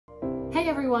Hi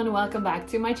everyone, welcome back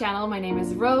to my channel. My name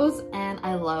is Rose and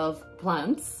I love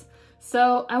plants.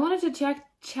 So I wanted to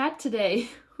chat today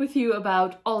with you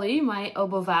about Ollie, my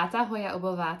Obovata, Hoya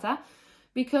Obovata,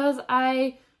 because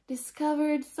I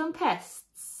discovered some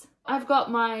pests. I've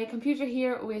got my computer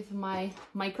here with my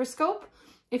microscope.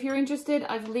 If you're interested,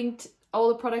 I've linked all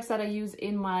the products that I use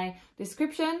in my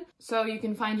description, so you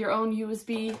can find your own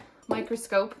USB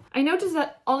microscope. I noticed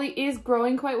that Ollie is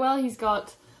growing quite well. He's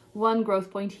got one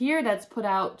growth point here that's put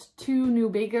out 2 new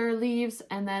bigger leaves,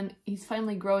 and then he's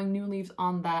finally growing new leaves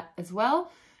on that as well.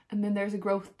 And then there's a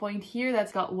growth point here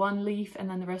that's got 1 leaf, and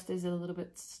then the rest is a little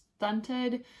bit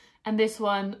stunted. And this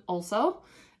one also.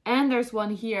 And there's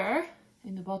one here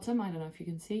in the bottom, I don't know if you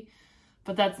can see,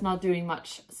 but that's not doing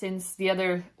much since the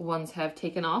other ones have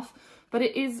taken off. But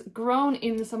it is grown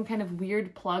in some kind of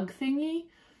weird plug thingy.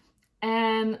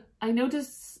 And I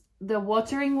noticed the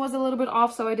watering was a little bit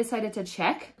off, so I decided to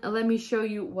check. Let me show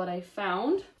you what I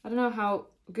found. I don't know how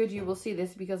good you will see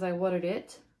this because I watered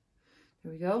it.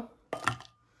 There we go.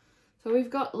 So we've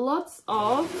got lots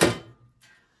of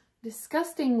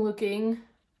disgusting looking,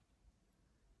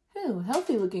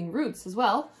 healthy looking roots as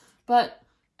well. But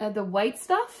the white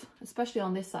stuff, especially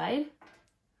on this side,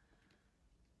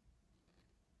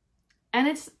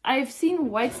 and I've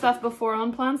seen white stuff before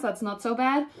on plants, that's not so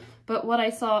bad. But what I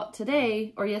saw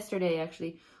today, or yesterday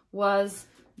actually, was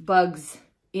bugs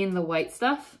in the white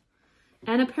stuff.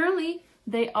 And apparently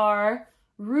they are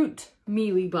root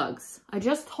mealy bugs. I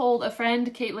just told a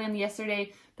friend, Caitlin,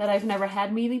 yesterday that I've never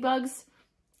had mealy bugs.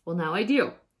 Well, now I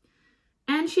do.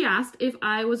 And she asked if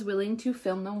I was willing to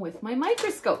film them with my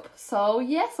microscope. So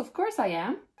yes, of course I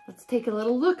am. Let's take a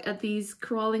little look at these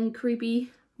crawling,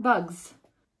 creepy bugs.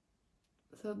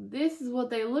 So this is what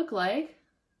they look like.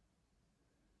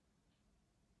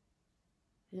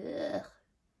 Ugh.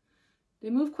 They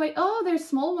move quite... Oh, there's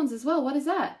small ones as well. What is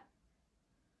that?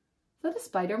 Is that a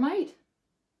spider mite?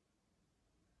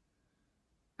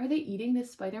 Are they eating the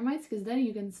spider mites? Because then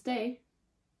you can stay.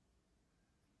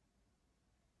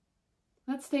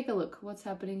 Let's take a look. What's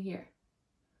happening here?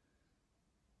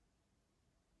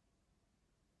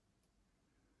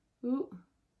 Ooh,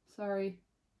 sorry.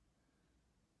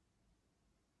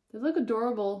 They look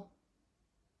adorable.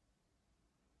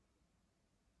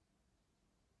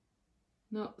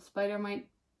 No, spider mite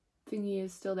thingy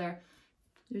is still there.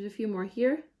 There's a few more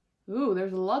here. Ooh,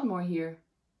 there's a lot more here.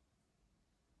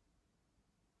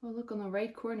 Oh, look on the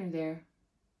right corner there.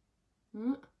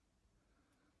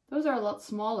 Those are a lot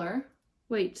smaller.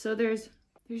 Wait, so there's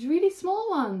really small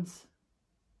ones.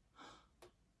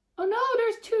 Oh no,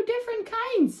 there's 2 different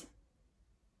kinds.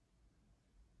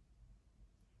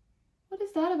 What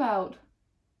is that about?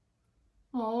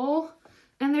 Oh,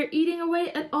 and they're eating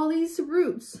away at all these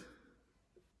roots.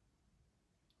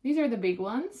 These are the big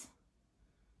ones.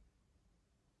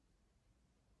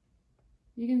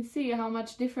 You can see how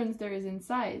much difference there is in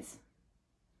size.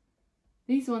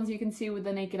 These ones you can see with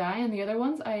the naked eye, and the other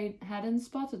ones I hadn't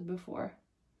spotted before.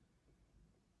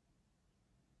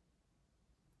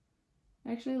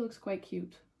 Actually, it looks quite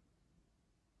cute.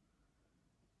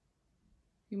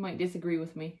 You might disagree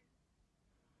with me.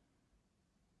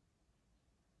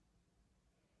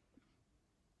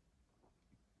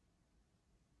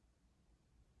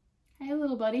 Hey,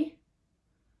 little buddy.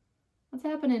 What's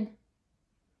happening?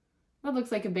 That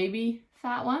looks like a baby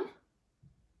fat one.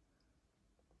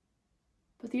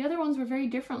 But the other ones were very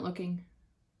different looking.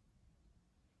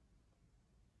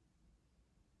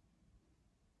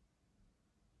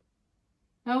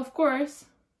 Now, of course,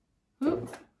 the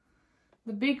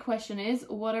big question is,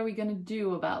 what are we going to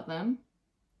do about them?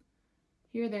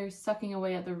 Here they're sucking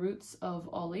away at the roots of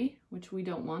Ollie, which we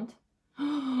don't want.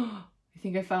 I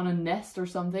think I found a nest or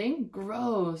something.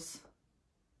 Gross.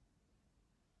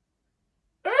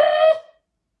 Did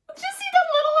you see that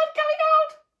little one coming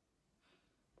out?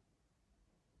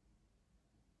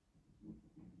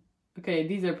 Okay,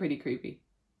 these are pretty creepy.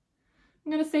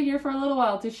 I'm gonna stay here for a little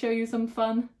while to show you some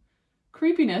fun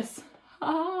creepiness.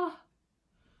 Ah.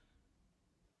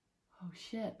 Oh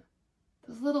shit.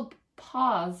 Those little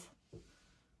paws.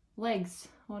 Legs.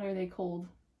 What are they called?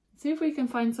 Let's see if we can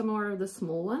find some more of the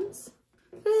small ones.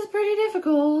 This is pretty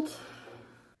difficult.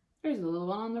 There's a little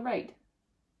one on the right.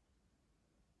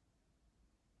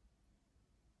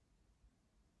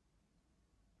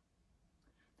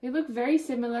 They look very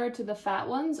similar to the fat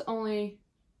ones, only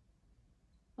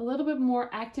a little bit more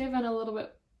active and a little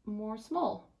bit more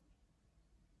small.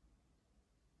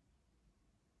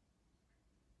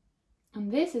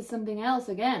 And this is something else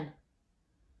again.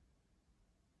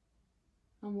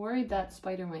 I'm worried that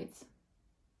spider mites.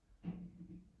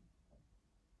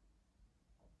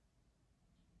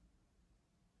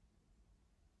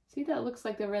 See, that looks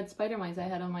like the red spider mites I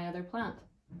had on my other plant.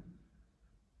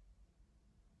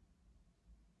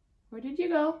 Where did you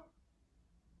go?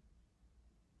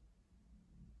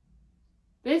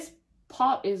 This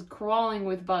pot is crawling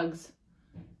with bugs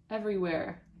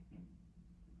everywhere.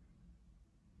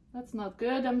 That's not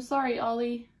good. I'm sorry,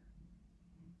 Ollie.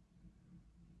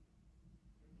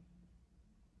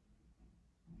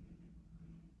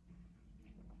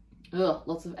 Ugh,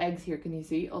 lots of eggs here. Can you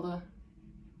see all the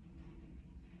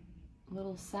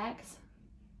little sacks?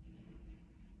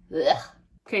 Ugh.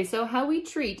 Okay, so how we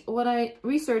treat, what I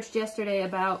researched yesterday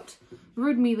about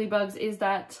root mealybugs is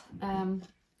that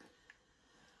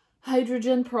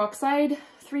hydrogen peroxide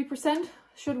 3%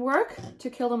 should work to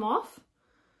kill them off.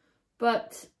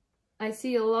 But I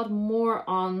see a lot more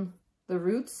on the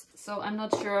roots, so I'm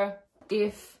not sure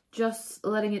if just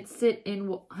letting it sit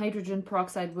in hydrogen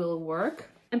peroxide will work.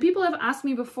 And people have asked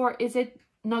me before, is it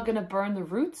not going to burn the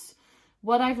roots?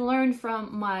 What I've learned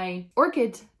from my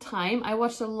orchid time, I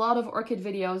watched a lot of orchid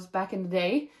videos back in the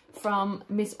day from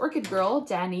Miss Orchid Girl,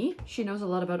 Danny. She knows a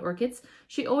lot about orchids.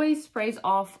 She always sprays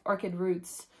off orchid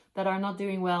roots that are not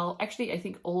doing well. Actually, I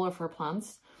think all of her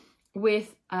plants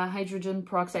with hydrogen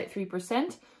peroxide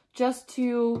 3%, just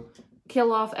to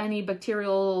kill off any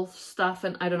bacterial stuff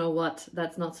and I don't know what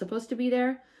that's not supposed to be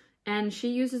there. And she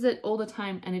uses it all the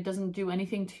time and it doesn't do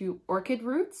anything to orchid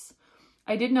roots.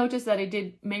 I did notice that it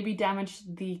did maybe damage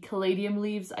the caladium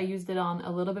leaves. I used it on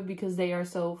a little bit because they are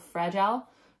so fragile.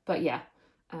 But yeah,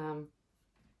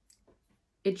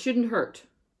 it shouldn't hurt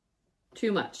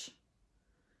too much.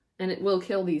 And it will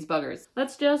kill these buggers.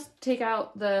 Let's just take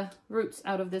out the roots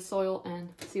out of this soil and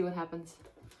see what happens.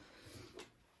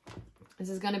 This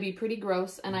is going to be pretty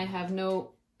gross and I have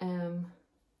no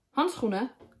handschoenen,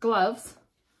 gloves.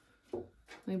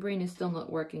 My brain is still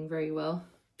not working very well.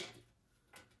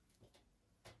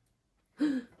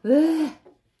 I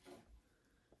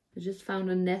just found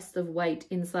a nest of white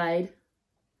inside.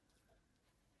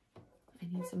 I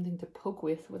need something to poke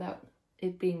with without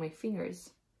it being my fingers.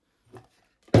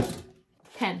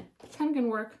 Pen. Pen can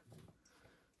work.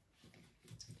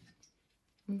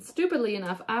 And stupidly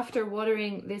enough, after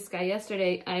watering this guy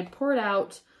yesterday, I poured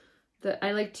out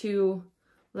I like to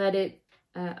let it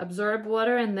absorb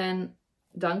water and then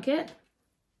dunk it.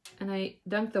 And I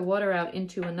dunked the water out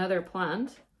into another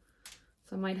plant.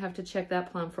 So I might have to check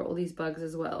that plant for all these bugs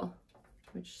as well,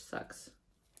 which sucks.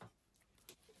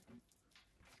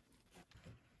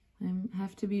 I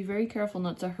have to be very careful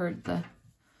not to hurt the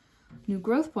new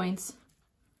growth points.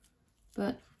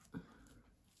 But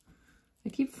I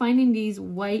keep finding these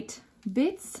white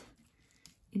bits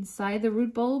inside the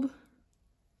root bulb,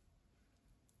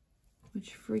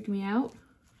 which freak me out.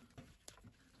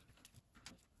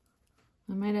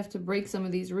 I might have to break some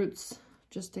of these roots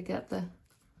just to get the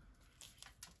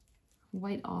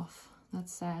white off.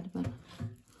 That's sad, but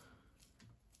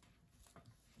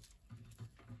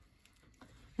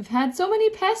I've had so many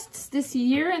pests this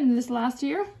year and this last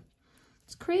year.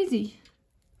 It's crazy.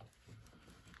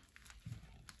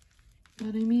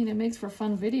 But I mean, it makes for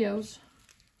fun videos.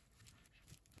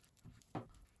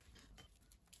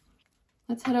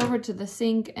 Let's head over to the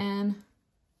sink and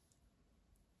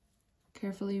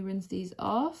carefully rinse these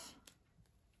off.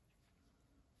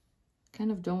 Kind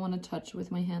of don't want to touch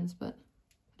with my hands, but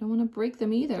I don't want to break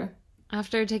them either.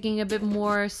 After taking a bit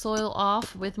more soil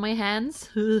off with my hands,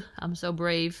 I'm so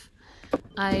brave,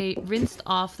 I rinsed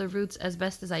off the roots as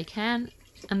best as I can.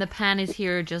 And the pan is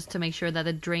here just to make sure that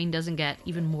the drain doesn't get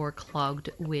even more clogged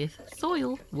with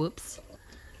soil. Whoops.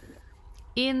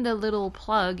 In the little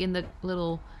plug, in the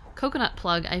little coconut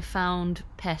plug, I found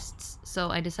pests. So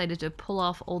I decided to pull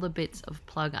off all the bits of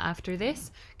plug after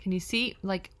this. Can you see?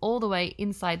 Like all the way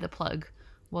inside the plug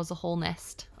was a whole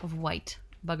nest of white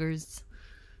buggers.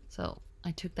 So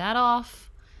I took that off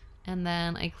and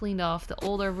then I cleaned off the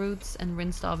older roots and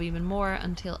rinsed off even more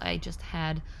until I just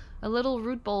had a little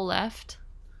root bowl left.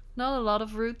 Not a lot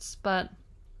of roots, but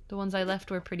the ones I left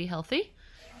were pretty healthy.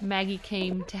 Maggie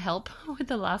came to help with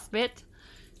the last bit.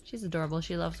 She's adorable.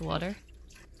 She loves water.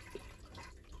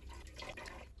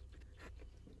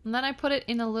 And then I put it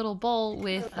in a little bowl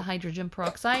with the hydrogen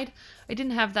peroxide. I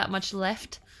didn't have that much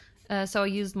left, so I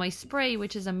used my spray,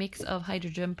 which is a mix of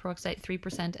hydrogen peroxide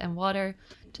 3% and water,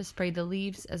 to spray the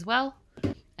leaves as well.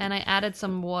 And I added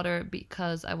some water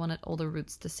because I wanted all the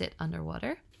roots to sit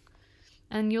underwater.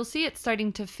 And you'll see it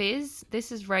starting to fizz.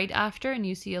 This is right after, and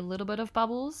you see a little bit of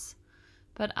bubbles.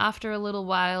 But after a little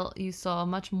while, you saw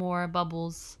much more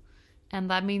bubbles. And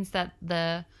that means that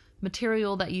the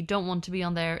material that you don't want to be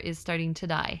on there is starting to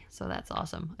die. So that's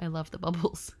awesome. I love the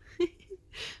bubbles.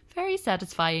 Very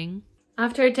satisfying.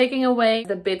 After taking away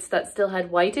the bits that still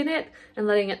had white in it and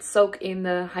letting it soak in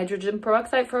the hydrogen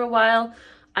peroxide for a while,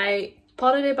 I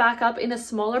potted it back up in a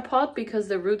smaller pot because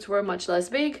the roots were much less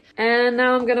big. And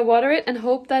now I'm gonna water it and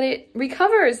hope that it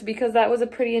recovers, because that was a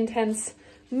pretty intense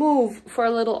move for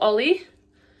little Ollie.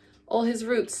 All his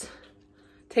roots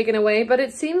taken away, but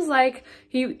it seems like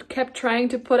he kept trying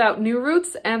to put out new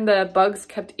roots and the bugs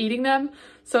kept eating them.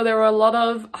 So there were a lot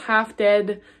of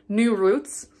half-dead new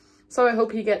roots. So I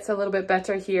hope he gets a little bit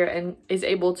better here and is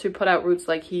able to put out roots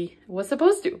like he was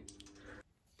supposed to.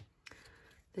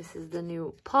 This is the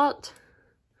new pot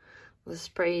with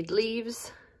sprayed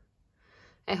leaves.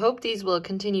 I hope these will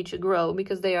continue to grow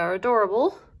because they are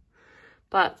adorable,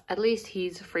 but at least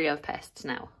he's free of pests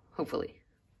now, hopefully.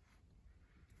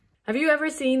 Have you ever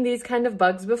seen these kind of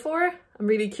bugs before? I'm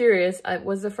really curious. It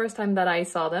was the first time that I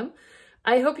saw them.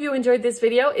 I hope you enjoyed this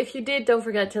video. If you did, don't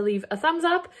forget to leave a thumbs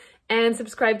up and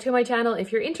subscribe to my channel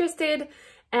if you're interested.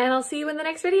 And I'll see you in the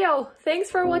next video.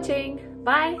 Thanks for watching.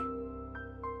 Bye.